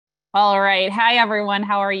All right. Hi, everyone.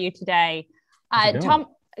 How are you today? How's it going? Tom,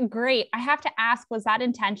 great. I have to ask, was that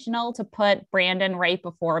intentional to put Brandon right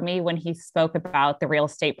before me when he spoke about the real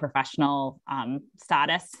estate professional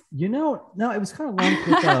status? No, it was kind of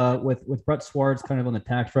lumped with with Brett Swartz kind of on the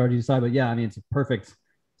tax strategy side, but yeah, I mean it's a perfect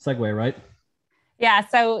segue, right? Yeah.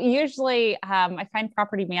 So usually, I find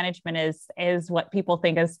property management is what people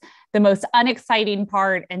think is the most unexciting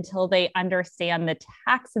part until they understand the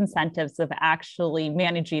tax incentives of actually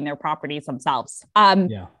managing their properties themselves.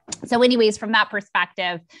 Yeah. So, anyways, from that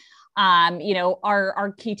perspective,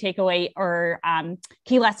 our key takeaway or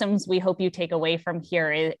key lessons we hope you take away from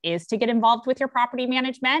here is to get involved with your property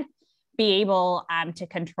management, be able to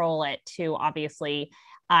control it to obviously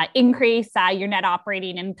increase your net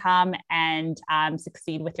operating income and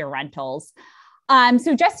succeed with your rentals.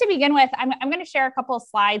 So just to begin with, I'm going to share a couple of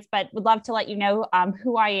slides, but would love to let you know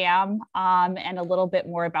who I am and a little bit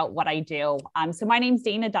more about what I do. So my name's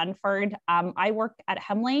Dana Dunford. I work at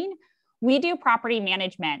Hemlane. We do property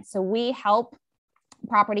management. So we help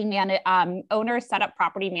owners set up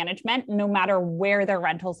property management no matter where their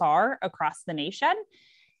rentals are across the nation.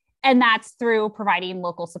 And that's through providing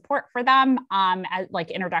local support for them, as,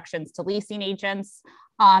 like introductions to leasing agents,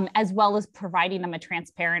 as well as providing them a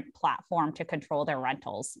transparent platform to control their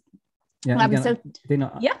rentals. Yeah, and again,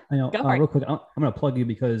 Dana, Yeah, I know go for it. real quick, I'm going to plug you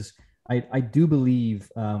because I do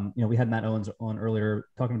believe we had Matt Owens on earlier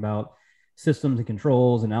talking about systems and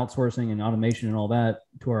controls and outsourcing and automation and all that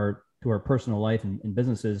to our personal life and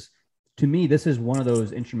businesses. To me, this is one of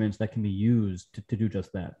those instruments that can be used to do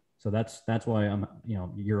just that. So that's why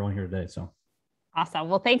you're on here today. So Awesome.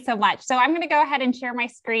 Well, thanks so much. So I'm going to go ahead and share my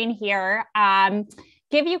screen here.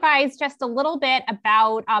 Give you guys just a little bit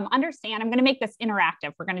about understand. I'm going to make this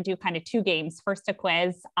interactive. We're going to do kind of two games. First, a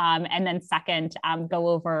quiz, and then second, go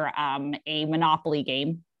over a Monopoly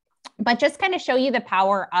game. But just kind of show you the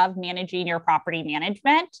power of managing your property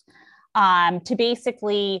management to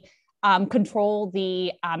basically control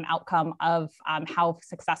the outcome of how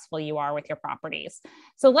successful you are with your properties.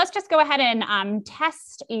 So let's just go ahead and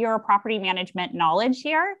test your property management knowledge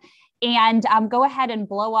here and go ahead and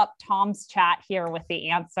blow up Tom's chat here with the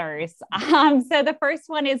answers. So the first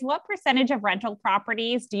one is, what percentage of rental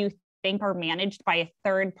properties do you think are managed by a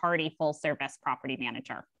third-party full-service property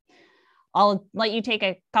manager? I'll let you take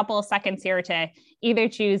a couple of seconds here to either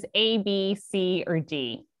choose A, B, C, or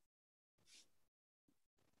D.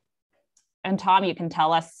 And Tom, you can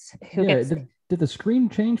tell us who yeah, gets. did the screen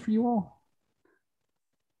change for you all?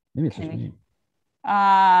 Maybe it's just me.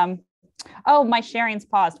 Oh, my sharing's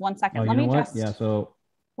paused. 1 second. Oh, you Let know me what? just Yeah. So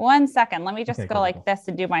 1 second. Let me just okay, go cool, like cool. this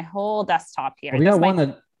and do my whole desktop here. Well, we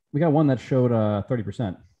got one that showed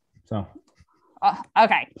 30%. So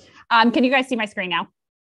Okay. Can you guys see my screen now?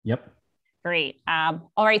 yep. Great. All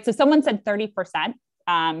right. So someone said 30%.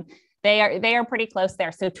 They are pretty close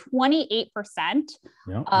there. So 28%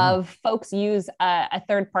 Yeah. of folks use a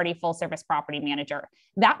third-party full-service property manager.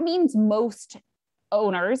 That means most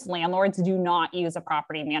owners, landlords, do not use a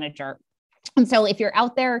property manager. And so if you're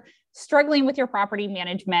out there struggling with your property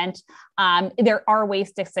management, there are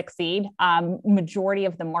ways to succeed. Majority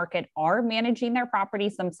of the market are managing their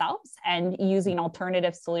properties themselves and using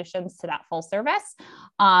alternative solutions to that full service,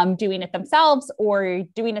 doing it themselves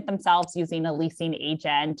using a leasing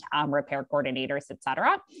agent, repair coordinators, et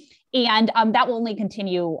cetera. And that will only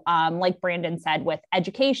continue, like Brandon said, with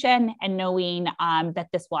education and knowing that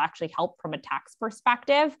this will actually help from a tax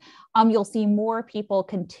perspective. You'll see more people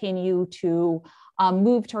continue to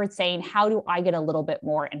move towards saying, how do I get a little bit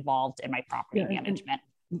more involved in my property management?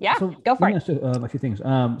 Yeah, So go for let me it. ask you a few things.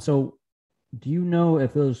 So do you know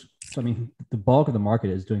if those, so I mean, the bulk of the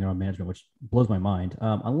market is doing their own management, which blows my mind.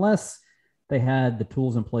 Unless they had the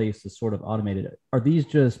tools in place to sort of automate it. Are these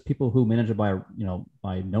just people who manage it by,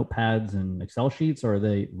 by notepads and Excel sheets? Or are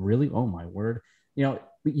they really, oh my word,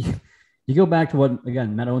 you go back to what,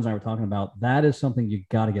 again, Matt Owens and I were talking about, that is something you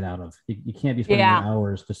got to get out of. You can't be spending your Yeah.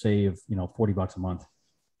 hours to save, $40 a month.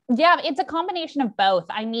 Yeah, it's a combination of both.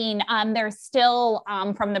 I mean, there's still,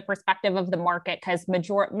 from the perspective of the market, because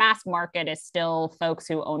mass market is still folks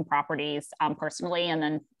who own properties personally, and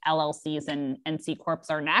then LLCs and C corps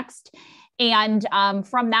are next. And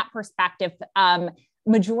from that perspective,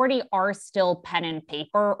 majority are still pen and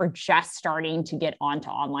paper or just starting to get onto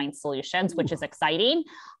online solutions, which is exciting.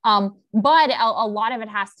 But a lot of it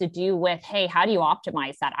has to do with, hey, how do you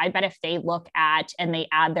optimize that? I bet if they look at and they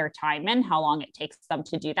add their time in, how long it takes them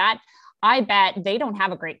to do that, I bet they don't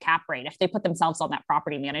have a great cap rate if they put themselves on that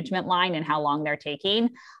property management line and how long they're taking.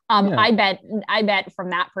 Yeah. I bet from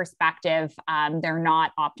that perspective, they're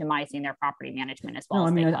not optimizing their property management as well No, I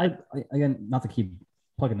as mean, they could. again, not to keep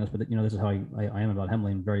plug in this, but this is how I am about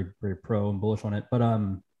Hemlane, very, very pro and bullish on it. But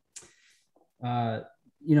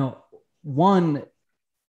one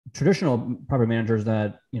traditional property managers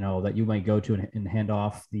that you might go to and hand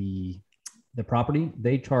off the property,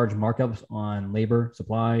 they charge markups on labor,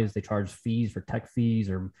 supplies, they charge fees for tech fees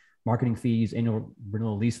or marketing fees, annual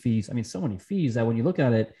renewal lease fees. I mean, so many fees that when you look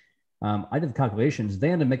at it, I did the calculations,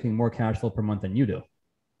 they end up making more cash flow per month than you do.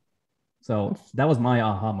 So that was my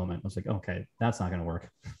aha moment. I was like, okay, that's not going to work.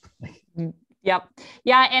 Yep.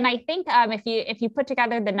 Yeah. And I think if you put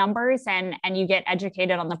together the numbers and you get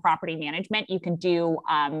educated on the property management, you can do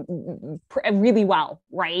really well,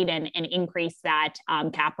 right? And increase that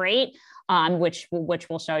cap rate, which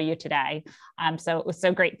we'll show you today. So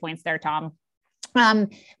great points there, Tom.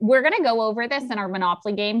 We're going to go over this in our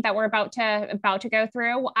Monopoly game that we're about to go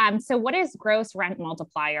through. So what is gross rent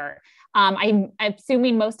multiplier? I'm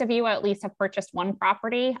assuming most of you at least have purchased one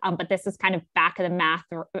property, but this is kind of back of the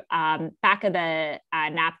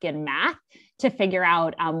napkin math to figure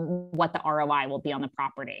out what the ROI will be on the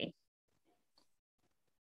property.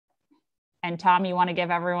 And Tom, you want to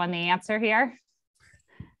give everyone the answer here?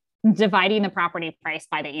 Dividing the property price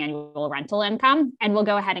by the annual rental income. And we'll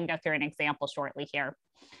go ahead and go through an example shortly here.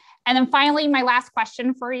 And then finally, my last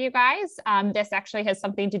question for you guys. This actually has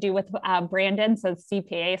something to do with Brandon, so the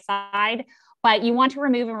CPA side, but you want to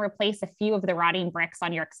remove and replace a few of the rotting bricks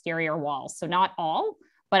on your exterior walls. So not all,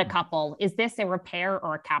 but a couple. Is this a repair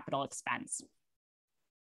or a capital expense?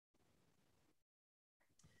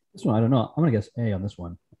 This one, I don't know. I'm going to guess A on this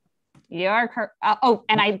one.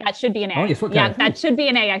 That should be an A. Oh, yes, okay. Yeah, that should be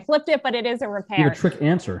an A. I flipped it, but it is a repair. You have a trick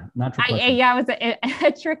answer, not trick question. Yeah, it was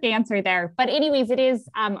a trick answer there. But anyways, it is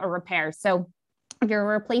a repair. So if you're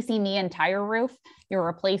replacing the entire roof, you're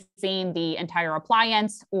replacing the entire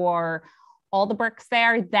appliance or all the bricks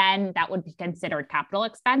there, then that would be considered capital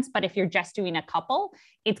expense. But if you're just doing a couple,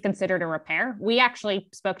 it's considered a repair. We actually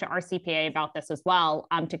spoke to our CPA about this as well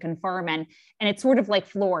to confirm. And it's sort of like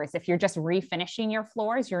floors. If you're just refinishing your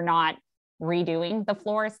floors, you're not redoing the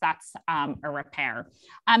floors, that's a repair.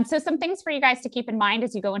 So some things for you guys to keep in mind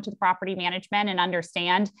as you go into the property management and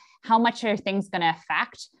understand how much are things going to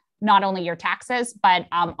affect not only your taxes, but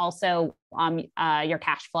also your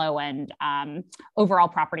cash flow and overall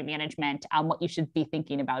property management, what you should be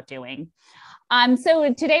thinking about doing.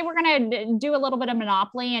 So today we're going to do a little bit of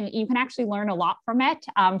Monopoly, and you can actually learn a lot from it,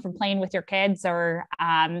 from playing with your kids or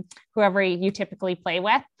whoever you typically play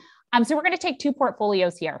with. So we're going to take two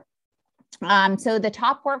portfolios here. So the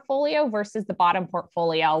top portfolio versus the bottom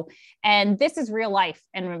portfolio. And this is real life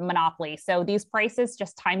in Monopoly. So these prices,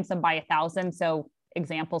 just times them by 1,000. So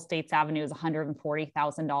example, States Avenue is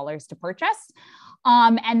 $140,000 to purchase.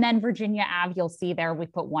 And then Virginia Ave, you'll see there, we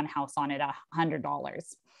put one house on it,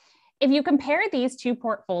 $100. If you compare these two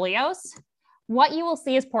portfolios, what you will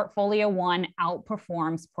see is portfolio one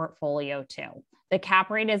outperforms portfolio two. The cap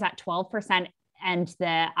rate is at 12%. And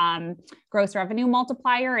the gross revenue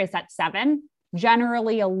multiplier is at 7.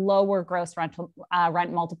 Generally, a lower gross rent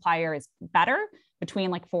multiplier is better. Between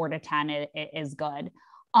like 4 to 10 it is good.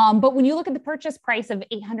 But when you look at the purchase price of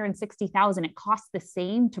 $860,000, it costs the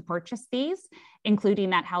same to purchase these, including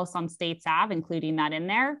that house on States Ave, including that in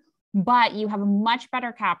there. But you have a much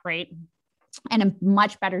better cap rate and a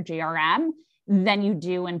much better GRM than you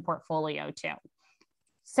do in portfolio two.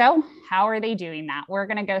 So how are they doing that? We're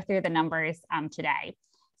going to go through the numbers today.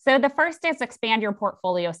 So the first is expand your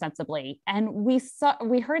portfolio sensibly. And we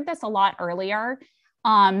heard this a lot earlier,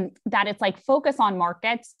 that it's like focus on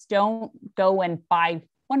markets. Don't go and buy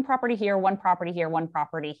one property here, one property here, one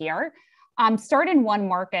property here. Start in one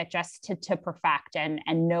market just to perfect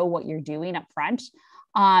and know what you're doing up front.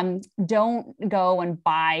 Don't go and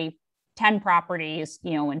buy 10 properties,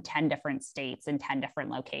 in 10 different states in 10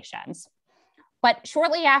 different locations. But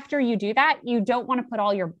shortly after you do that, you don't want to put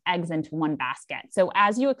all your eggs into one basket. So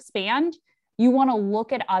as you expand, you want to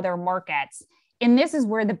look at other markets. And this is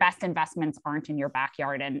where the best investments aren't in your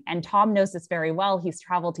backyard. And Tom knows this very well. He's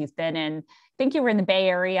traveled, he's been in, I think you were in the Bay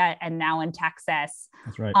Area and now in Texas.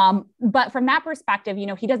 That's right. But from that perspective,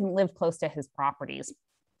 he doesn't live close to his properties.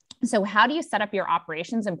 So how do you set up your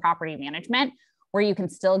operations and property management where you can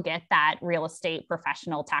still get that real estate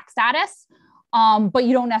professional tax status? But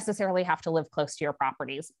you don't necessarily have to live close to your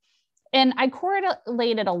properties. And I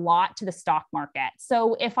correlate it a lot to the stock market.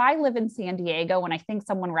 So if I live in San Diego, and I think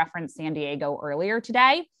someone referenced San Diego earlier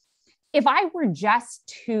today, if I were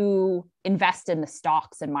just to invest in the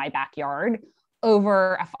stocks in my backyard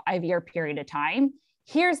over a 5-year period of time,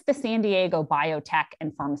 here's the San Diego Biotech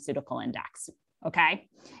and Pharmaceutical Index, okay?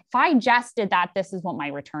 If I just did that, this is what my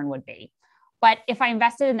return would be. But if I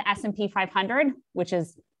invested in the S&P 500, which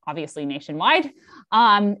is obviously nationwide,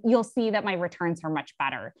 you'll see that my returns are much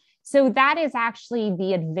better. So that is actually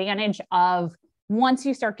the advantage of once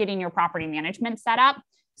you start getting your property management set up,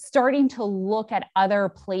 starting to look at other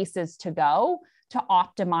places to go to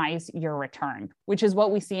optimize your return, which is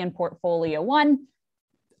what we see in portfolio one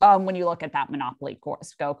when you look at that Monopoly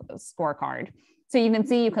scorecard. So you can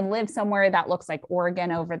see you can live somewhere that looks like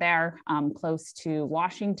Oregon over there, close to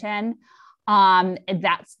Washington.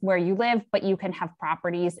 That's where you live, but you can have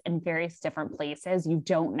properties in various different places. You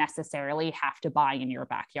don't necessarily have to buy in your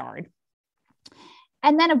backyard.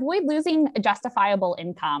 And then avoid losing justifiable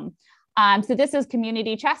income. So this is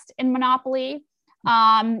community chest in Monopoly.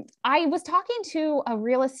 I was talking to a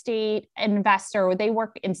real estate investor, they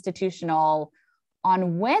work institutional,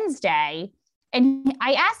 on Wednesday. And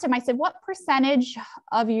I asked him, I said, what percentage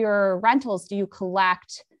of your rentals do you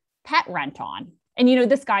collect pet rent on? And,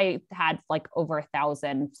 this guy had like over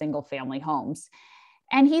 1,000 single family homes.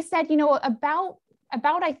 And he said, about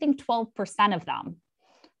I think 12% of them.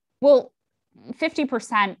 Well,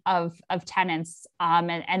 50% of tenants,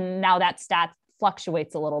 and now that stat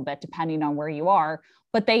fluctuates a little bit depending on where you are,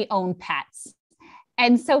 but they own pets.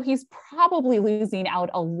 And so he's probably losing out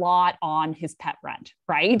a lot on his pet rent,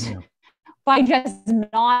 right? Yeah. By just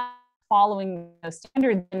not following those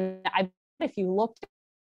standards. And if you looked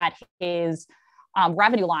at his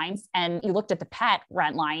revenue lines and you looked at the pet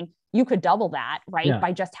rent line, you could double that, right? Yeah.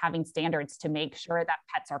 By just having standards to make sure that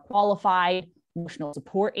pets are qualified, emotional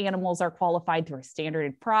support animals are qualified through a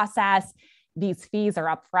standard process. These fees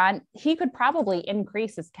are upfront. He could probably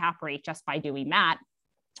increase his cap rate just by doing that,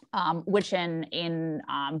 which in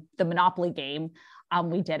the Monopoly game,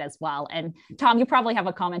 we did as well. And Tom, you probably have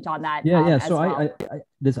a comment on that. Yeah. So well. I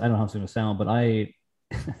don't know how it's going to sound, but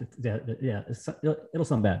it'll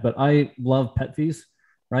sound bad, but I love pet fees,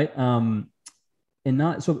 right? And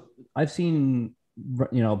not, so I've seen,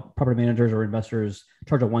 property managers or investors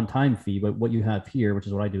charge a one-time fee, but what you have here, which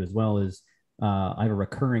is what I do as well, is I have a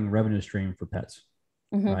recurring revenue stream for pets,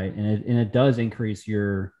 right? And it does increase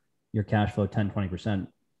your cash flow 10, 20%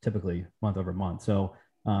 typically month over month. So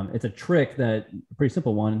it's a trick that a pretty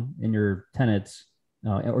simple one in your tenants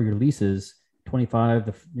or your leases, $25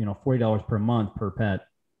 to $40 per month per pet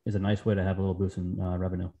is a nice way to have a little boost in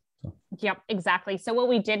revenue. So. Yep, exactly. So what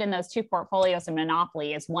we did in those two portfolios in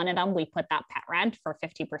Monopoly is one of them, we put that pet rent for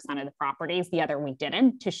 50% of the properties. The other we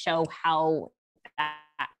didn't, to show how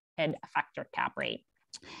that could affect your cap rate.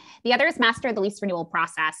 The other is master the lease renewal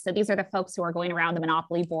process. So these are the folks who are going around the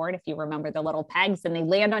Monopoly board, if you remember the little pegs, and they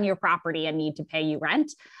land on your property and need to pay you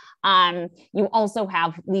rent. You also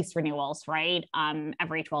have lease renewals, right?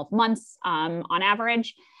 Every 12 months on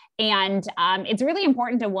average. And it's really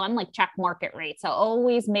important to check market rate. So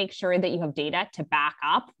always make sure that you have data to back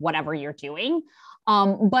up whatever you're doing.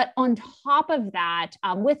 But on top of that,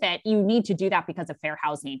 with it, you need to do that because of fair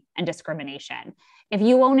housing and discrimination. If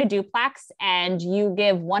you own a duplex and you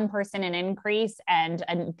give one person an increase and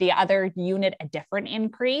the other unit a different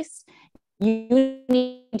increase, you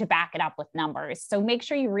need to back it up with numbers. So make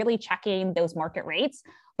sure you're really checking those market rates,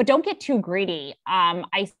 but don't get too greedy.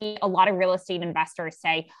 I see a lot of real estate investors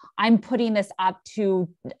say, I'm putting this up to,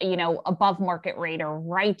 above market rate or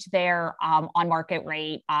right there on market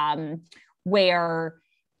rate, where,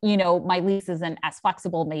 my lease isn't as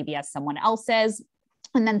flexible maybe as someone else's.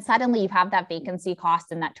 And then suddenly you have that vacancy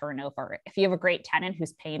cost and that turnover. If you have a great tenant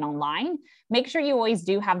who's paying online, make sure you always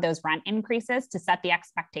do have those rent increases to set the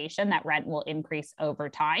expectation that rent will increase over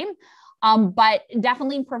time. But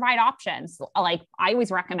definitely provide options. Like I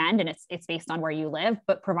always recommend, and it's based on where you live,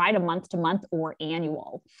 but provide a month-to-month or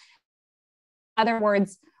annual. In other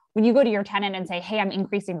words, when you go to your tenant and say, hey, I'm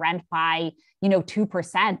increasing rent by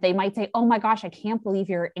 2%, they might say, oh my gosh, I can't believe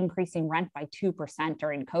you're increasing rent by 2%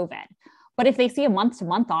 during COVID. But if they see a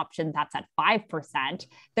month-to-month option that's at 5%,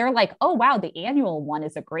 they're like, oh, wow, the annual one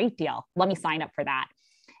is a great deal. Let me sign up for that.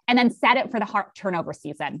 And then set it for the turnover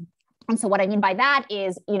season. And so what I mean by that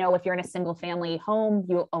is, if you're in a single family home,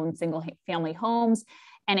 you own single family homes,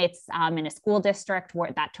 and it's in a school district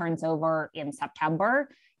where that turns over in September,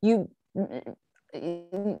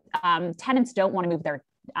 tenants don't want to move their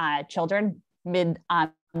children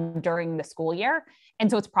during the school year. And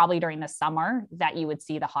so it's probably during the summer that you would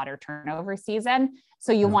see the hotter turnover season.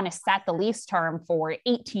 So you want to set the lease term for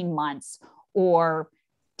 18 months or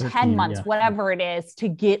 10 months, whatever it is, to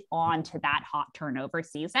get on to that hot turnover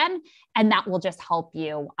season. And that will just help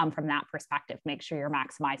you from that perspective, make sure you're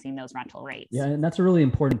maximizing those rental rates. Yeah. And that's a really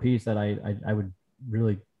important piece that I would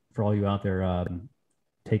really, for all you out there,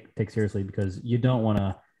 take seriously, because you don't want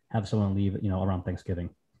to have someone leave, around Thanksgiving.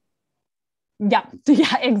 Yeah,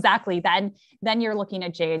 yeah, exactly. Then you're looking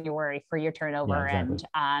at January for your turnover, Yeah, exactly.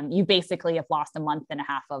 and you basically have lost a month and a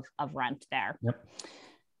half of rent there. Yep.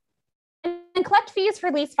 And collect fees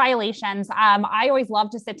for lease violations. I always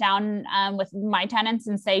love to sit down with my tenants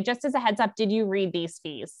and say, just as a heads up, did you read these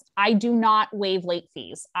fees? I do not waive late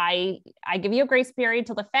fees. I give you a grace period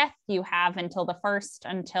till the 5th. You have until the 1st,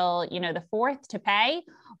 until the 4th to pay,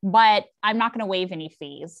 but I'm not going to waive any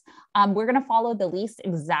fees. We're going to follow the lease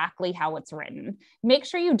exactly how it's written. Make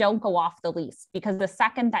sure you don't go off the lease, because the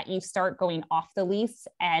second that you start going off the lease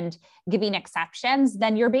and giving exceptions,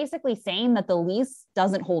 then you're basically saying that the lease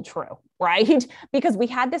doesn't hold true, right? Because we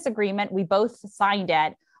had this agreement, we both signed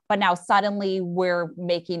it, but now suddenly we're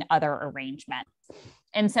making other arrangements.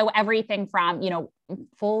 And so everything from,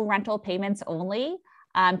 full rental payments only,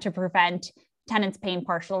 to prevent tenants paying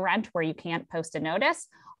partial rent where you can't post a notice,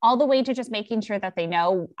 all the way to just making sure that they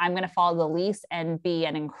know I'm going to follow the lease and be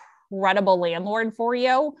an incredible landlord for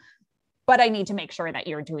you, but I need to make sure that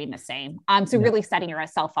you're doing the same. So really setting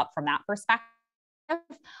yourself up from that perspective,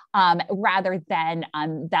 rather than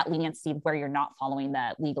that leniency where you're not following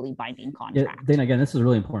the legally binding contract. Yeah, then again, this is a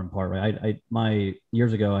really important part, right?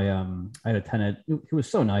 Years ago, I had a tenant who was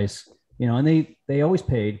so nice, and they always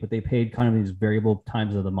paid, but they paid kind of these variable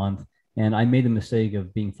times of the month. And I made the mistake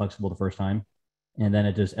of being flexible the first time. And then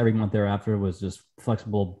it just every month thereafter was just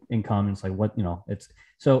flexible income. And it's like,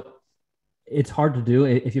 it's hard to do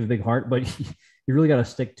if you have a big heart, but you really got to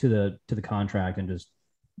stick to the contract and just,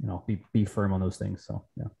 be firm on those things. So,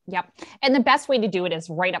 yeah. Yep. And the best way to do it is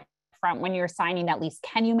right up front when you're signing that lease.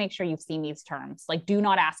 Can you make sure you've seen these terms? Like, do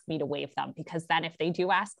not ask me to waive them, because then if they do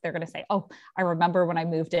ask, they're going to say, oh, I remember when I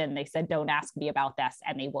moved in, they said, don't ask me about this.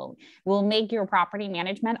 And they won't. Will make your property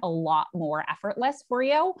management a lot more effortless for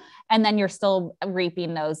you. And then you're still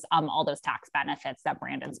reaping those, all those tax benefits that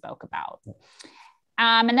Brandon spoke about.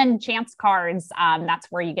 And then chance cards, that's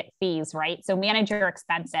where you get fees, right? So manage your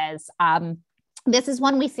expenses. This is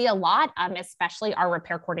one we see a lot, especially our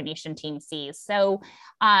repair coordination team sees. So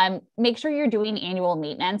make sure you're doing annual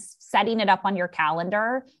maintenance, setting it up on your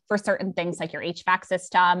calendar for certain things like your HVAC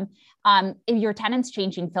system. If your tenant's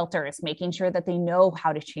changing filters, making sure that they know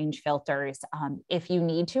how to change filters. If you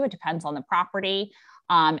need to, it depends on the property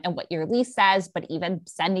and what your lease says, but even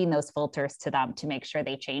sending those filters to them to make sure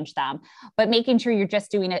they change them. But making sure you're just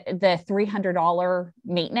doing the $300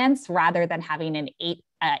 maintenance rather than having an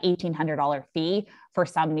 $1,800 fee for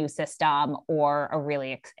some new system or a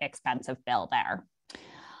really expensive bill there.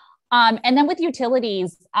 And then with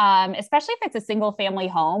utilities, especially if it's a single family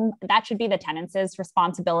home, that should be the tenant's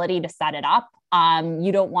responsibility to set it up.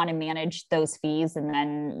 You don't want to manage those fees and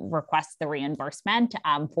then request the reimbursement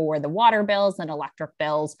for the water bills and electric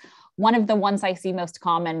bills. One of the ones I see most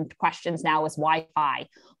common questions now is Wi-Fi.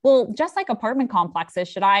 Well, just like apartment complexes,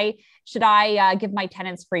 should I give my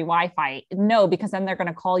tenants free Wi-Fi? No, because then they're going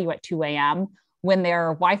to call you at 2 a.m. when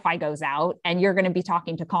their Wi-Fi goes out, and you're going to be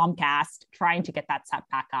talking to Comcast trying to get that set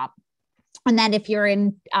back up. And then if you're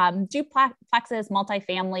in duplexes,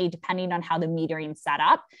 multifamily, depending on how the metering's set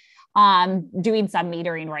up, doing some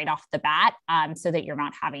metering right off the bat so that you're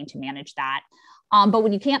not having to manage that. But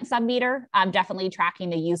when you can't sub-meter, definitely tracking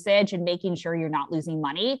the usage and making sure you're not losing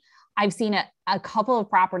money. I've seen a couple of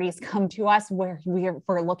properties come to us where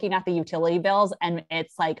we're looking at the utility bills, and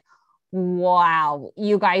it's like, wow,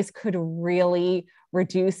 you guys could really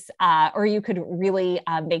reduce or you could really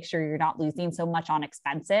make sure you're not losing so much on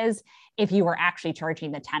expenses if you were actually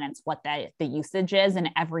charging the tenants what the usage is, and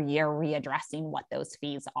every year readdressing what those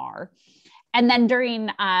fees are. And then during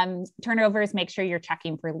turnovers, make sure you're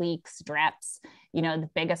checking for leaks, drips. The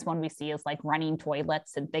biggest one we see is like running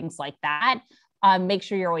toilets and things like that. Make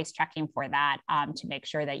sure you're always checking for that to make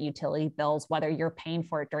sure that utility bills, whether you're paying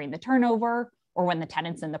for it during the turnover or when the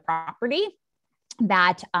tenant's in the property,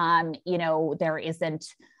 that there isn't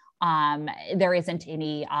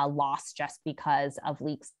any loss just because of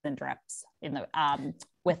leaks and drips in the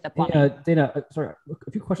with the plumbing. Hey, Dana, sorry,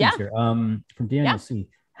 a few questions here. From Daniel C.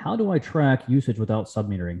 How do I track usage without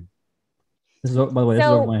submetering? This is, by the way, this is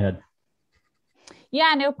over my head.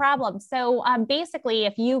 Yeah, no problem. So basically,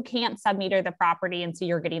 if you can't submeter the property and so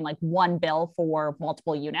you're getting like one bill for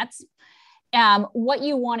multiple units, what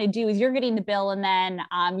you want to do is you're getting the bill and then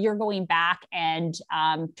you're going back and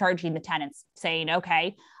charging the tenants, saying,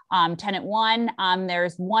 okay, tenant one,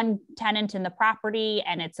 there's one tenant in the property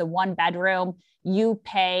and it's a 1-bedroom. You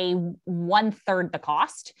pay 1/3 the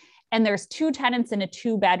cost. And there's 2 tenants in a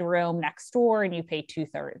 2-bedroom next door, and you pay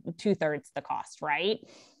 2/3 the cost, right?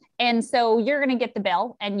 And so you're going to get the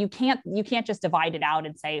bill, and you can't just divide it out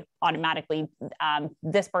and say automatically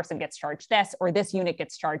this person gets charged this, or this unit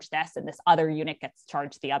gets charged this, and this other unit gets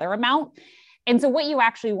charged the other amount. And so what you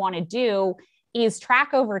actually want to do is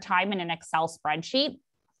track over time in an Excel spreadsheet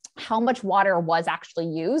how much water was actually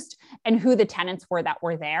used and who the tenants were that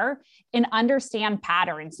were there, and understand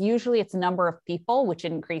patterns. Usually it's number of people, which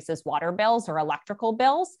increases water bills or electrical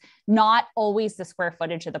bills, not always the square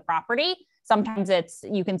footage of the property. Sometimes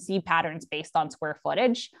you can see patterns based on square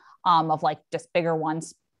footage of like just bigger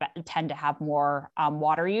ones tend to have more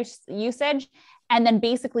water usage. And then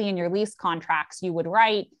basically in your lease contracts, you would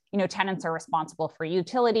write, tenants are responsible for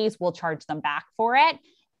utilities, we'll charge them back for it.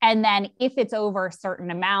 And then if it's over a certain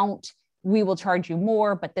amount, we will charge you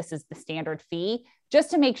more, but this is the standard fee, just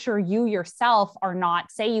to make sure you yourself are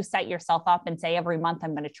not, say you set yourself up and say every month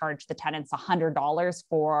I'm going to charge the tenants $100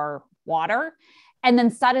 for water. And then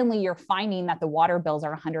suddenly you're finding that the water bills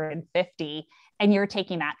are $150 and you're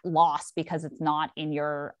taking that loss because it's not in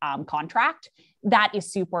your contract. That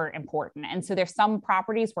is super important. And so there's some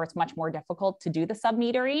properties where it's much more difficult to do the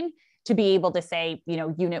sub-metering, to be able to say,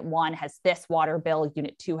 unit 1 has this water bill,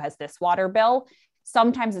 unit 2 has this water bill.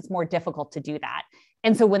 Sometimes it's more difficult to do that.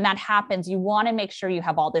 And so when that happens, you want to make sure you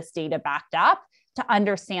have all this data backed up to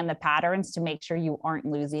understand the patterns, to make sure you aren't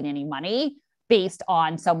losing any money based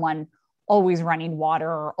on someone always running water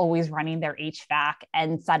or always running their HVAC,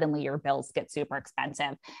 and suddenly your bills get super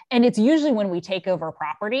expensive. And it's usually when we take over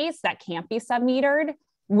properties that can't be sub-metered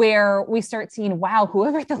where we start seeing, wow,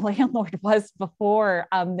 whoever the landlord was before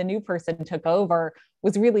the new person took over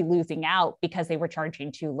was really losing out because they were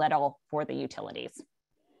charging too little for the utilities.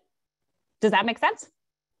 Does that make sense?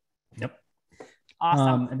 Yep.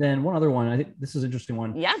 Awesome. And then one other one, I think this is an interesting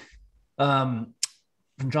one. Yeah.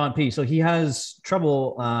 From John P. So he has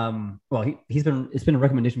trouble. It's been a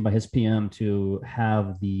recommendation by his PM to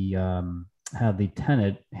have the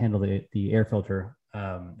tenant handle the air filter.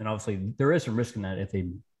 And obviously there is some risk in that if they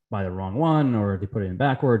buy the wrong one or they put it in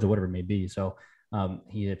backwards or whatever it may be. So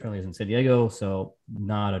he apparently is in San Diego, so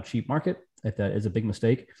not a cheap market if that is a big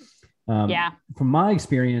mistake. From my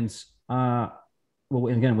experience,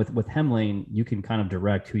 again, with Hemlane, you can kind of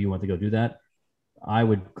direct who you want to go do that. I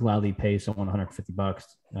would gladly pay someone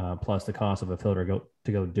 $150 plus the cost of a filter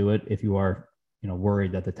to go do it if you are,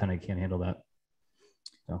 worried that the tenant can't handle that.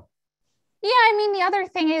 So. Yeah, I mean, the other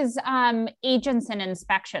thing is agents and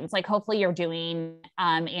inspections. Like, hopefully you're doing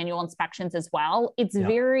annual inspections as well. It's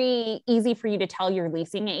very easy for you to tell your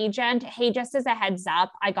leasing agent, hey, just as a heads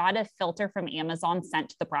up, I got a filter from Amazon sent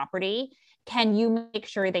to the property. Can you make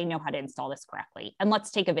sure they know how to install this correctly? And let's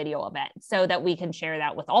take a video of it so that we can share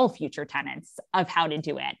that with all future tenants of how to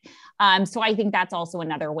do it. So I think that's also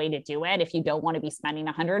another way to do it. If you don't want to be spending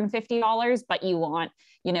 $150, but you want,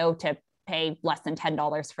 to pay less than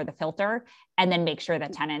 $10 for the filter, and then make sure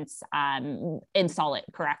that tenants install it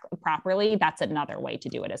properly. That's another way to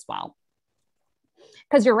do it as well.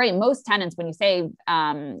 Because you're right, most tenants, when you say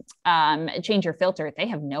change your filter, they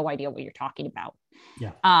have no idea what you're talking about.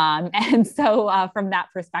 Yeah. And so from that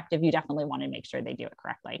perspective, you definitely want to make sure they do it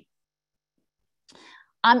correctly.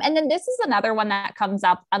 And then this is another one that comes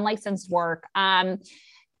up, unlicensed work.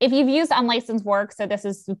 If you've used unlicensed work, so this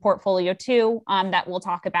is portfolio 2 that we'll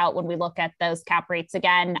talk about when we look at those cap rates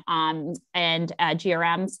again and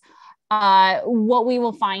GRMs. What we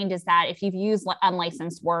will find is that if you've used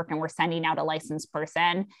unlicensed work and we're sending out a licensed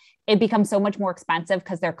person, it becomes so much more expensive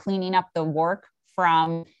because they're cleaning up the work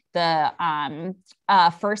from the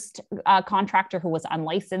first contractor who was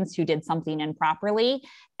unlicensed, who did something improperly.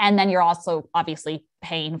 And then you're also obviously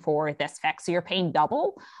paying for this fix. So you're paying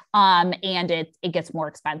double and it gets more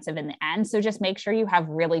expensive in the end. So just make sure you have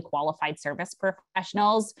really qualified service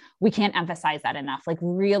professionals. We can't emphasize that enough. Like,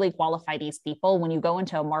 really qualify these people. When you go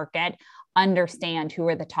into a market, understand who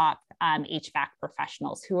are the top HVAC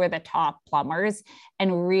professionals, who are the top plumbers,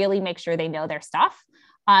 and really make sure they know their stuff.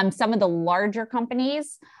 Some of the larger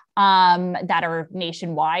companies that are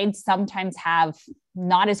nationwide sometimes have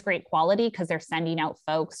not as great quality because they're sending out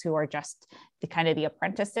folks who are just the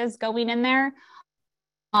apprentices going in there.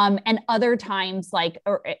 And other times,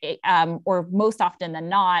 or most often than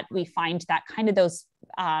not, we find that kind of those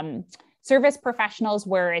service professionals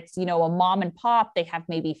where it's, a mom and pop, they have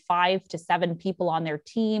maybe 5 to 7 people on their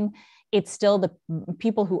team. It's still the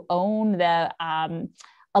people who own the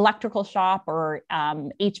electrical shop or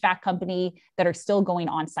HVAC company that are still going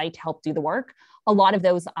on site to help do the work. A lot of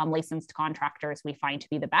those licensed contractors we find to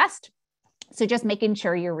be the best. So just making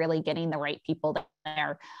sure you're really getting the right people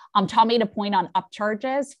there. Tom made a point on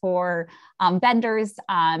upcharges for vendors.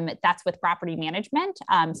 That's with property management.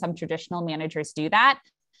 Some traditional managers do that.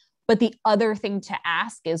 But the other thing to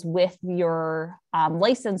ask is, with your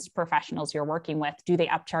licensed professionals you're working with, do they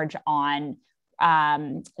upcharge on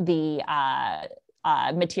the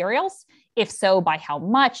materials? If so, by how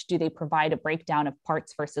much? Do they provide a breakdown of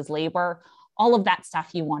parts versus labor? All of that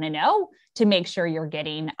stuff you want to know to make sure you're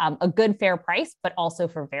getting a good, fair price, but also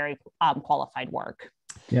for very qualified work.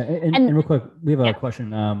 Yeah, and real quick, we have a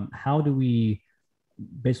question. How do we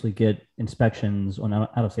basically get inspections on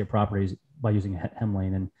out-of-state properties by using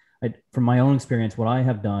Hemlane? And from my own experience, what I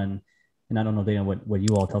have done, and I don't know, Dana, what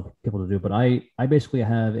you all tell people to do, but I basically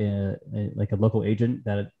have a local agent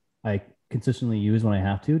that I consistently use when I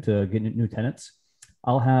have to get new tenants.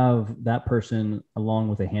 I'll have that person along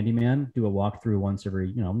with a handyman do a walkthrough once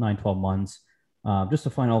every 9-12 months, just to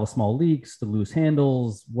find all the small leaks, the loose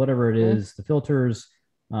handles, whatever it is, the filters.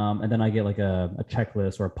 And then I get like a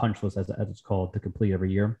checklist or a punch list, as it's called, to complete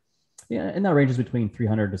every year. Yeah, and that ranges between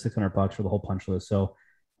 $300 to $600 for the whole punch list. So,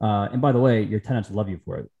 and by the way, your tenants love you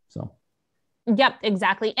for it. So. Yep,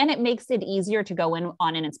 exactly. And it makes it easier to go in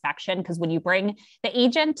on an inspection, because when you bring the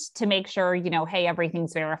agent to make sure, hey,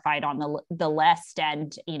 everything's verified on the list,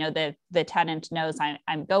 and, the tenant knows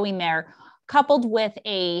I'm going there, coupled with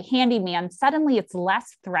a handyman, suddenly it's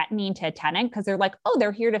less threatening to a tenant, because they're like, oh,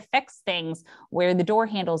 they're here to fix things where the door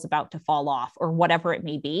handle is about to fall off or whatever it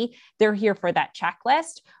may be. They're here for that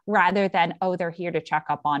checklist, rather than, oh, they're here to check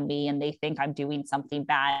up on me and they think I'm doing something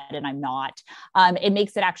bad and I'm not. It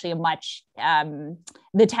makes it actually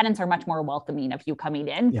the tenants are much more welcoming of you coming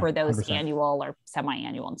in for those 100%. Annual or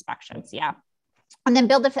semi-annual inspections. Yeah. And then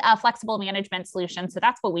build a flexible management solution. So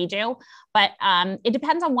that's what we do. But it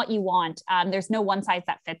depends on what you want. There's no one size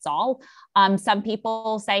that fits all. Some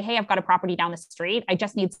people say, hey, I've got a property down the street. I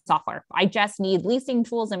just need software. I just need leasing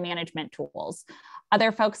tools and management tools.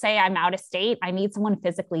 Other folks say, I'm out of state. I need someone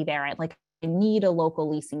physically there. I need a local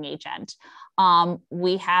leasing agent.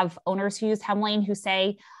 We have owners who use Hemlane who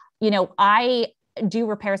say, I do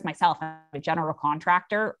repairs myself. I'm a general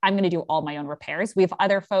contractor. I'm going to do all my own repairs. We have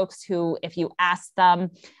other folks who, if you ask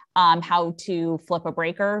them how to flip a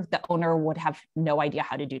breaker, the owner would have no idea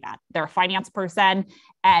how to do that. They're a finance person,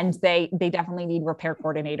 and they definitely need repair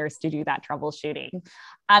coordinators to do that troubleshooting.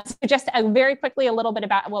 So just very quickly, a little bit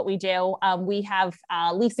about what we do. We have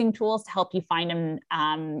leasing tools to help you find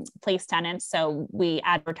and place tenants. So we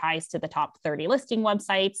advertise to the top 30 listing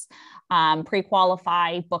websites,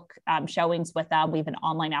 pre-qualify, book showings with them. We have an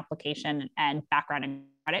online application and background and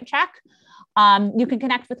credit check. You can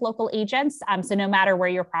connect with local agents. So no matter where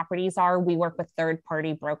your properties are, we work with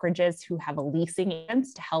third-party brokerages who have a leasing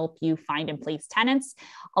agents to help you find and place tenants.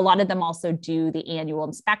 A lot of them also do the annual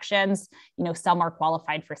inspections. Some are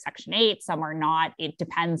qualified for Section 8, some are not. It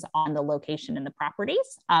depends on the location in the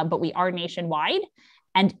properties, but we are nationwide.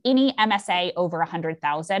 And any MSA over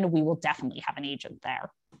 100,000, we will definitely have an agent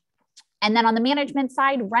there. And then on the management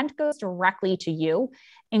side, rent goes directly to you,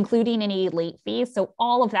 including any late fees. So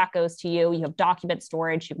all of that goes to you. You have document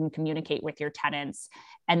storage, you can communicate with your tenants,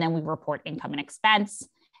 and then we report income and expense.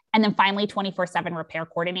 And then finally, 24/7 repair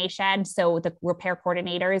coordination. So the repair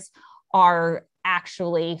coordinators are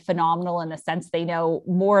actually phenomenal in the sense they know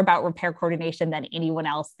more about repair coordination than anyone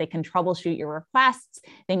else. They can troubleshoot your requests.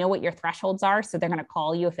 They know what your thresholds are. So they're going to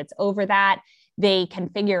call you if it's over that. They can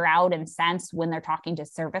figure out and sense when they're talking to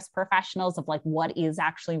service professionals of what is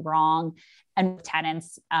actually wrong. And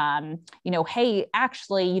tenants, hey,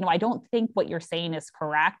 actually, I don't think what you're saying is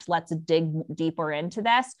correct. Let's dig deeper into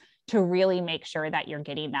this to really make sure that you're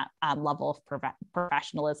getting that level of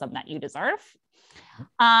professionalism that you deserve.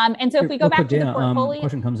 And so if we go back to the portfolio,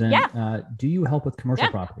 question comes in. Do you help with commercial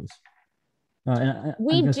properties?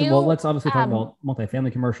 We do. Well, let's obviously talk about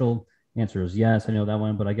multifamily commercial. Answer is yes. I know that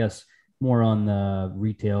one, but I guess more on the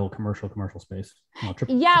retail, commercial space.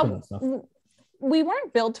 We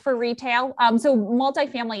weren't built for retail. So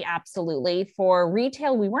multifamily, absolutely. For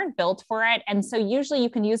retail, we weren't built for it. And so usually you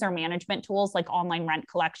can use our management tools like online rent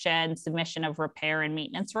collection, submission of repair and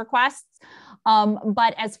maintenance requests.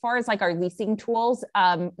 But as far as our leasing tools,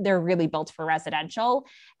 they're really built for residential.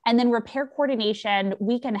 And then repair coordination,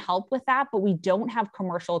 we can help with that, but we don't have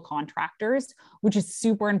commercial contractors, which is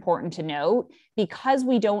super important to note. Because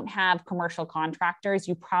we don't have commercial contractors,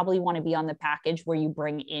 you probably want to be on the package where you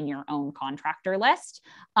bring in your own contractor list,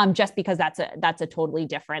 just because that's a totally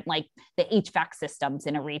different, the HVAC systems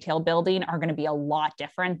in a retail building are going to be a lot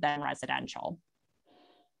different than residential.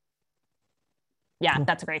 Yeah,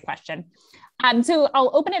 that's a great question. So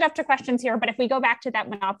I'll open it up to questions here, but if we go back to that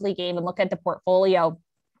Monopoly game and look at the portfolio,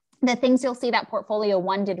 the things you'll see that portfolio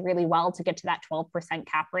one did really well to get to that 12%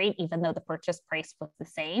 cap rate, even though the purchase price was the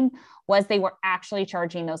same, was they were actually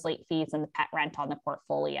charging those late fees and the pet rent on the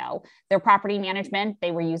portfolio. Their property management,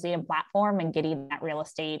 they were using a platform and getting that real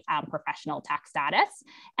estate professional tax status.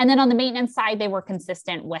 And then on the maintenance side, they were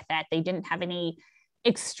consistent with it. They didn't have any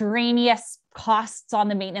extraneous costs on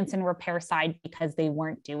the maintenance and repair side because they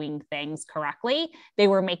weren't doing things correctly. They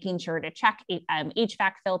were making sure to check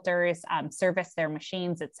HVAC filters, service their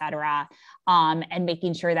machines, et cetera, and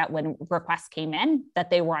making sure that when requests came in, that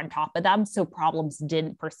they were on top of them so problems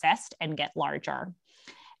didn't persist and get larger.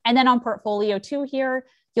 And then on portfolio 2 here,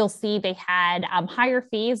 you'll see they had higher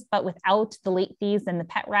fees, but without the late fees and the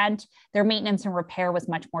pet rent, their maintenance and repair was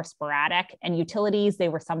much more sporadic. And utilities, they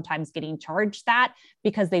were sometimes getting charged that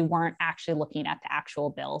because they weren't actually looking at the actual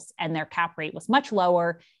bills, and their cap rate was much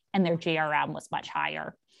lower and their GRM was much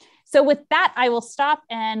higher. So with that, I will stop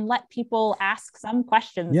and let people ask some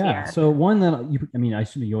questions here. So one that I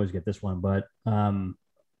assume you always get this one, but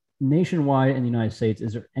nationwide in the United States,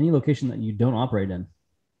 is there any location that you don't operate in?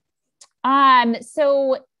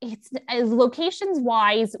 So it's locations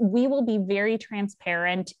wise, we will be very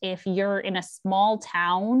transparent if you're in a small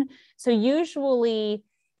town. So usually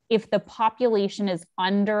if the population is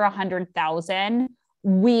under 100,000,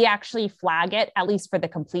 we actually flag it, at least for the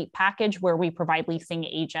complete package where we provide leasing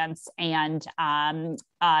agents and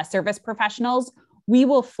service professionals. We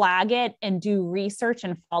will flag it and do research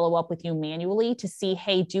and follow up with you manually to see,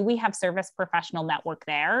 hey, do we have service professional network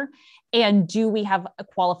there? And do we have a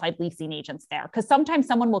qualified leasing agents there? Because sometimes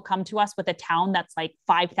someone will come to us with a town that's like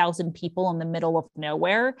 5,000 people in the middle of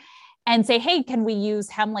nowhere and say, hey, can we use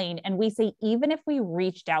Hemlane? And we say, even if we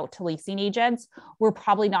reached out to leasing agents, we're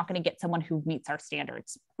probably not going to get someone who meets our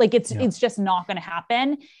standards. Like it's just not going to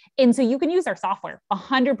happen. And so you can use our software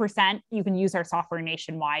 100%. You can use our software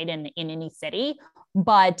nationwide in any city.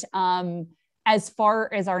 But as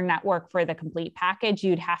far as our network for the complete package,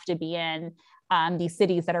 you'd have to be in these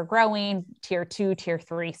cities that are growing, tier 2, tier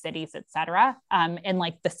 3 cities, et cetera. And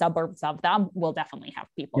like the suburbs of them will definitely have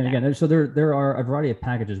people. Yeah, again, so there are a variety of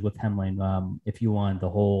packages with Hemlane. If you want the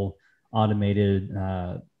whole automated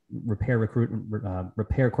repair recruitment,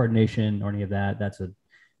 repair coordination, or any of that, that's a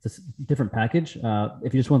different package.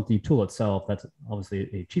 If you just want the tool itself, that's obviously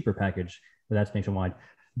a cheaper package, but that's nationwide.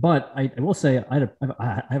 But I will say I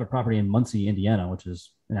have a property in Muncie, Indiana, which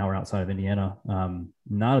is an hour outside of Indiana.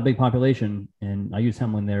 Not a big population, and I use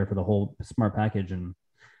Hemlane there for the whole smart package. And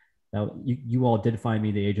you all did find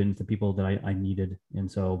me the agent, the people that I needed, and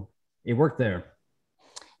so it worked there.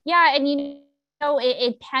 Yeah, and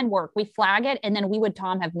it can work. We flag it, and then we would,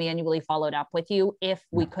 Tom, have manually followed up with you if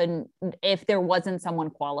we couldn't, if there wasn't someone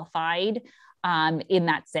qualified in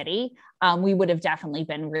that city. We would have definitely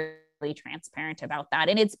been really transparent about that.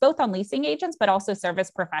 And it's both on leasing agents, but also service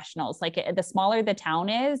professionals. Like the smaller the town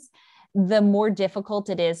is, the more difficult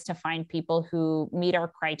it is to find people who meet our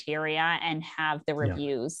criteria and have the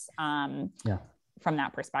reviews from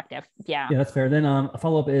that perspective. Yeah, that's fair. Then a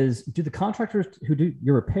follow-up is, do the contractors who do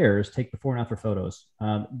your repairs take before and after photos?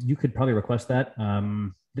 You could probably request that.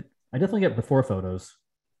 I definitely get before photos.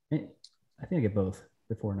 I think I get both,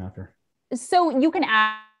 before and after. So you can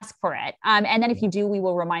ask for it. And then if you do, we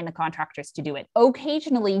will remind the contractors to do it.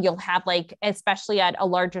 Occasionally you'll have, like, especially at a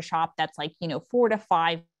larger shop that's like, 4 to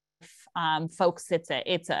 5 folks,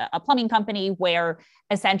 it's a plumbing company where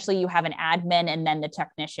essentially you have an admin and then the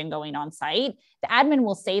technician going on site. The admin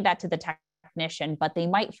will say that to the technician, but they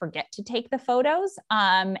might forget to take the photos.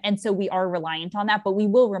 And so we are reliant on that, but we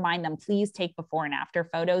will remind them, please take before and after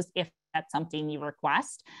photos if that's something you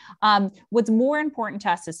request. What's more important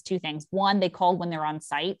to us is 2 things. One, they call when they're on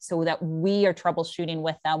site so that we are troubleshooting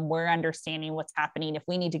with them. We're understanding what's happening. If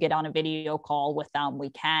we need to get on a video call with them, we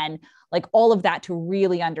can, like all of that to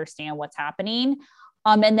really understand what's happening.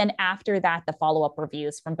 And then after that, the follow-up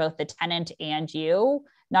reviews from both the tenant and you.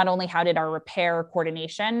 Not only how did our repair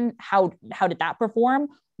coordination, how did that perform,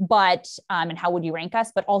 but and how would you rank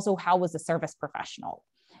us, but also how was the service professional?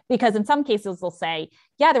 Because in some cases they'll say,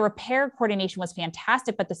 yeah, the repair coordination was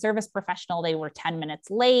fantastic, but the service professional, they were 10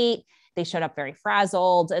 minutes late. They showed up very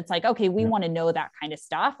frazzled. It's like, okay, we want to know that kind of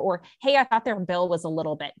stuff. Or, hey, I thought their bill was a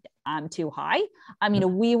little bit too high.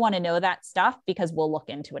 We want to know that stuff because we'll look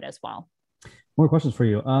into it as well. More questions for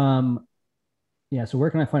you. So where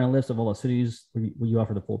can I find a list of all the cities where you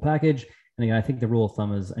offer the full package? And again, I think the rule of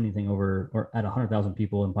thumb is anything over or at 100,000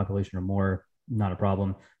 people in population or more, not a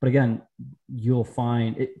problem. But again, you'll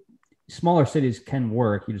find it. Smaller cities can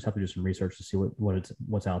work. You just have to do some research to see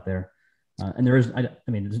what's out there. And there's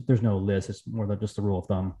no list. It's more than just the rule of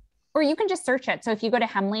thumb. Or you can just search it. So if you go to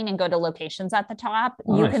Hemlane and go to locations at the top,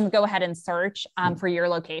 you can go ahead and search for your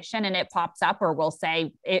location and it pops up, or we'll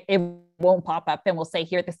say it won't pop up and we'll say,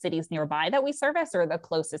 here are the cities nearby that we service or the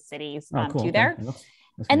closest cities to there.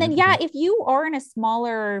 And then, if you are in a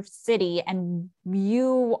smaller city and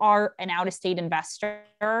you are an out-of-state investor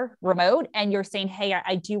remote and you're saying, hey,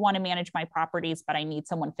 I do want to manage my properties, but I need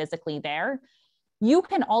someone physically there. You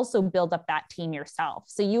can also build up that team yourself.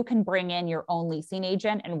 So you can bring in your own leasing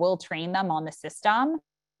agent and we'll train them on the system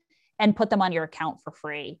and put them on your account for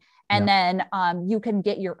free. And then you can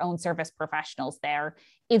get your own service professionals there.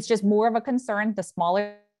 It's just more of a concern. The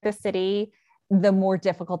smaller the city, the more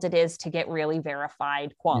difficult it is to get really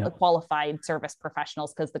verified, qualified service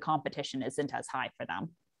professionals because the competition isn't as high for them.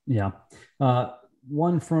 Yeah.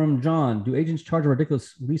 One from John: do agents charge a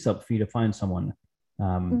ridiculous lease up fee to find someone?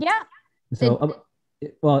 Yeah. So,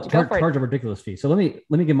 charge a ridiculous fee. So let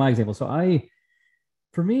me give my example. So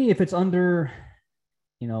for me, if it's under,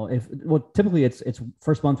 typically it's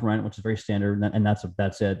first month rent, which is very standard, and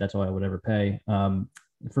that's it. That's all I would ever pay.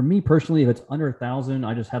 For me personally, if it's under $1,000,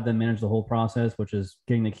 I just have them manage the whole process, which is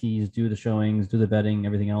getting the keys, do the showings, do the vetting,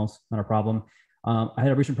 everything else. Not a problem. I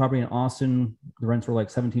had a recent property in Austin. The rents were like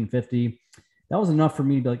 $1,750. That was enough for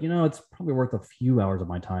me to be like, it's probably worth a few hours of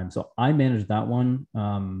my time. So I managed that one.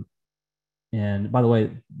 And by the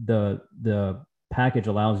way, the package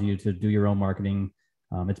allows you to do your own marketing.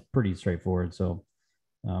 It's pretty straightforward. So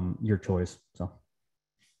your choice. So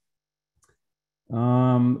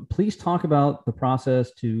please talk about the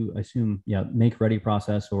process to, I assume, make ready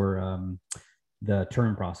process or the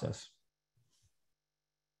turn process.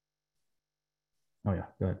 Oh yeah,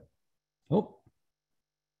 go ahead. Oh.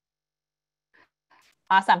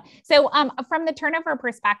 Awesome. So from the turnover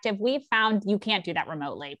perspective, we've found you can't do that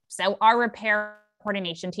remotely. So our repair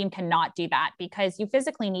coordination team cannot do that because you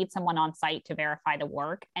physically need someone on site to verify the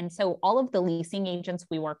work. And so all of the leasing agents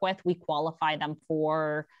we work with, we qualify them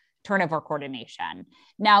for turnover coordination.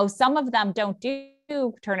 Now, some of them don't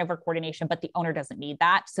do turnover coordination, but the owner doesn't need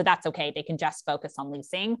that. So that's okay. They can just focus on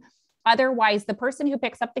leasing. Otherwise, the person who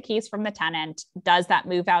picks up the keys from the tenant does that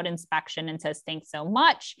move out inspection and says, thanks so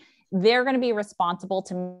much. They're going to be responsible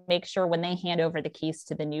to make sure when they hand over the keys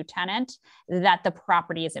to the new tenant that the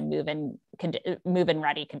property is in move-in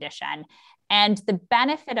ready condition. And the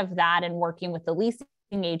benefit of that and working with the leasing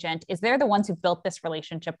agent is they're the ones who built this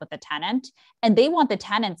relationship with the tenant, and they want the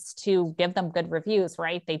tenants to give them good reviews,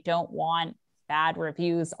 right? They don't want bad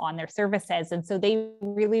reviews on their services. And so they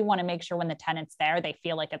really want to make sure when the tenant's there, they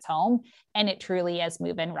feel like it's home and it truly is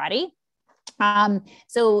move-in ready.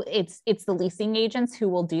 So it's the leasing agents who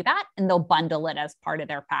will do that, and they'll bundle it as part of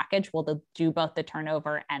their package. They'll do both the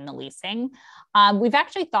turnover and the leasing. We've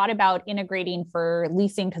actually thought about integrating for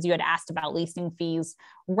leasing, because you had asked about leasing fees,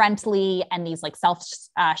 Rently, and these like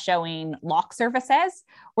self-showing lock services,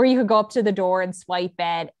 where you could go up to the door and swipe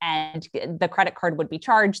it, and the credit card would be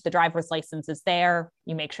charged. The driver's license is there.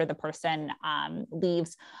 You make sure the person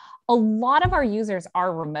leaves. A lot of our users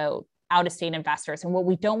are remote, out-of-state investors. And what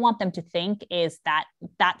we don't want them to think is that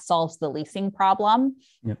that solves the leasing problem.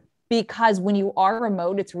 Yep. Because when you are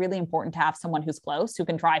remote, it's really important to have someone who's close, who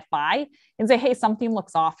can drive by and say, hey, something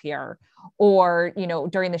looks off here. Or,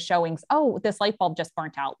 during the showings, oh, this light bulb just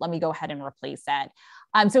burnt out. Let me go ahead and replace it.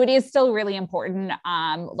 So it is still really important.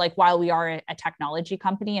 Like while we are a technology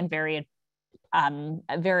company and very,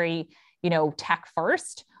 tech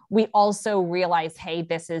first, we also realize, hey,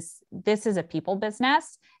 this is a people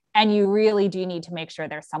business. And you really do need to make sure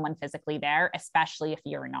there's someone physically there, especially if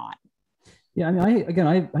you're not. Yeah, I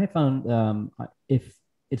mean, I found if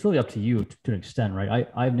it's really up to you to an extent, right?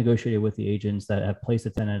 I've negotiated with the agents that have placed the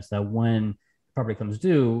tenants that when property comes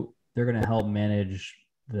due, they're going to help manage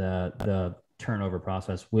the turnover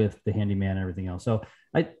process with the handyman and everything else. So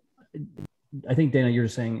I think, Dana, you're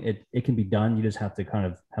saying it can be done. You just have to kind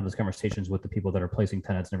of have those conversations with the people that are placing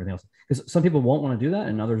tenants and everything else. Because some people won't want to do that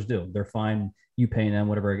and others do. They're fine you paying them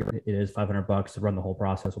whatever it is, $500 to run the whole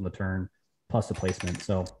process on the turn plus the placement.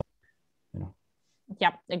 So,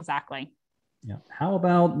 Yep, exactly. Yeah. How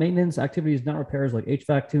about maintenance activities, not repairs, like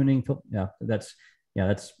HVAC tuning? Yeah,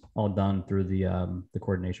 that's all done through the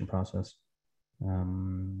coordination process.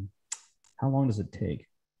 How long does it take?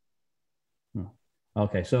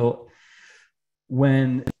 Okay, so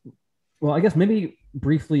I guess maybe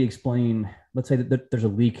briefly explain, let's say that there's a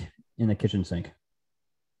leak in the kitchen sink.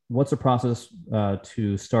 What's the process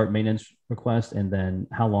to start maintenance request, and then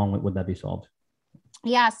how long would that be solved?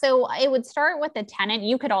 Yeah, so it would start with the tenant.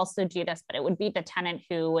 You could also do this, but it would be the tenant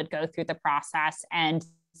who would go through the process and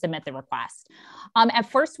submit the request. At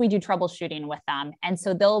first, we do troubleshooting with them. And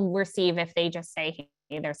so they'll receive, if they just say,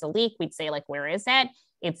 hey, there's a leak, we'd say, like, where is it?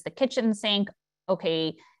 It's the kitchen sink.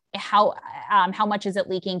 Okay, how much is it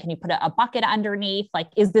leaking? Can you put a bucket underneath? Like,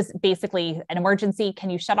 is this basically an emergency? Can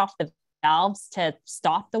you shut off the valves to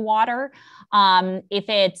stop the water? If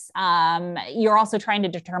it's, you're also trying to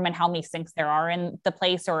determine how many sinks there are in the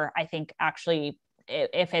place, or I think actually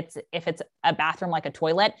if it's a bathroom like a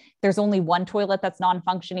toilet, there's only one toilet that's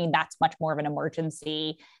non-functioning, that's much more of an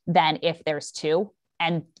emergency than if there's two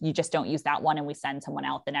and you just don't use that one and we send someone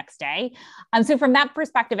out the next day. So from that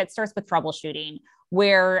perspective, it starts with troubleshooting,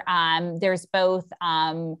 where there's both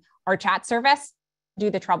our chat service do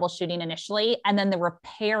the troubleshooting initially, and then the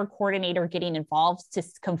repair coordinator getting involved to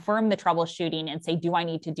confirm the troubleshooting and say, do I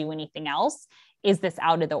need to do anything else? Is this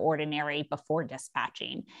out of the ordinary before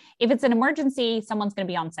dispatching? If it's an emergency, someone's going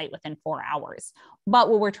to be on site within 4 hours. But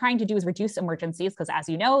what we're trying to do is reduce emergencies, because as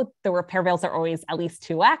you know, the repair bills are always at least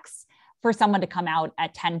 2x for someone to come out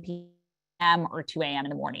at 10 p.m. or 2 a.m. in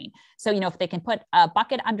the morning. So, if they can put a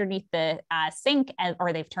bucket underneath the sink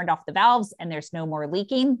or they've turned off the valves and there's no more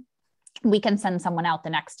leaking, we can send someone out the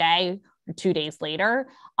next day or 2 days later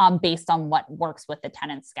based on what works with the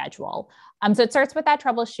tenant's schedule. So it starts with that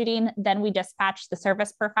troubleshooting. Then we dispatch the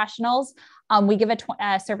service professionals. We give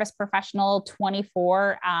a service professional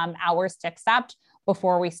 24 hours to accept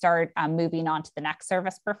before we start moving on to the next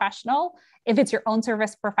service professional. If it's your own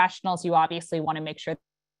service professionals, you obviously want to make sure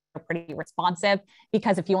they're pretty responsive,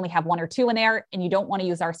 because if you only have 1 or 2 in there and you don't want to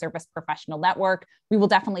use our service professional network, we will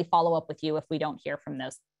definitely follow up with you if we don't hear from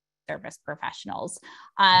those service professionals.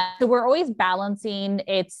 So we're always balancing.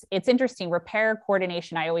 It's interesting. Repair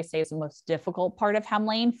coordination, I always say, is the most difficult part of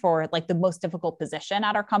Hemlane, for like the most difficult position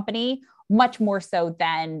at our company, much more so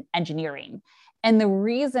than engineering. And the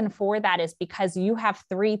reason for that is because you have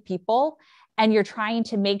 3 people and you're trying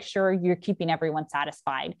to make sure you're keeping everyone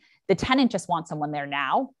satisfied. The tenant just wants someone there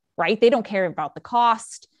now, right? They don't care about the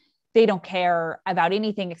cost. They don't care about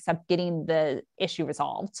anything except getting the issue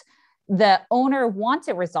resolved. The owner wants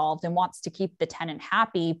it resolved and wants to keep the tenant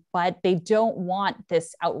happy, but they don't want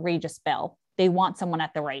this outrageous bill. They want someone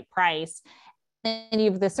at the right price. And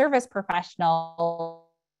you have the service professional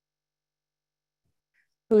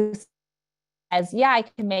who says, yeah, I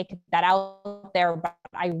can make that out there, but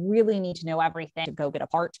I really need to know everything to go get a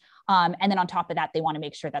part. And then on top of that, they want to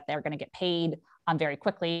make sure that they're going to get paid very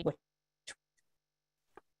quickly, which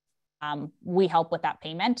we help with that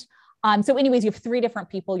payment. So anyways, you have 3 different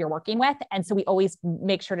people you're working with. And so we always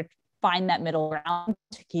make sure to find that middle ground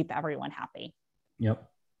to keep everyone happy. Yep.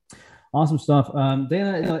 Awesome stuff.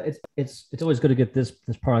 Dana, it's always good to get this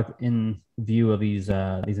product in view of these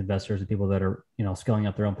investors and people that are, scaling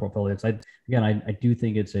up their own portfolios. I do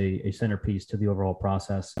think it's a centerpiece to the overall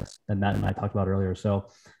process that Matt and I talked about earlier. So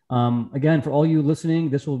again, for all you listening,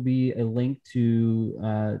 this will be a link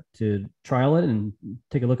to trial it and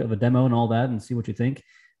take a look at the demo and all that and see what you think.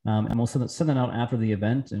 And we'll send that out after the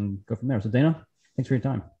event and go from there. So Dana, thanks for your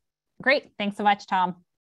time. Great. Thanks so much, Tom.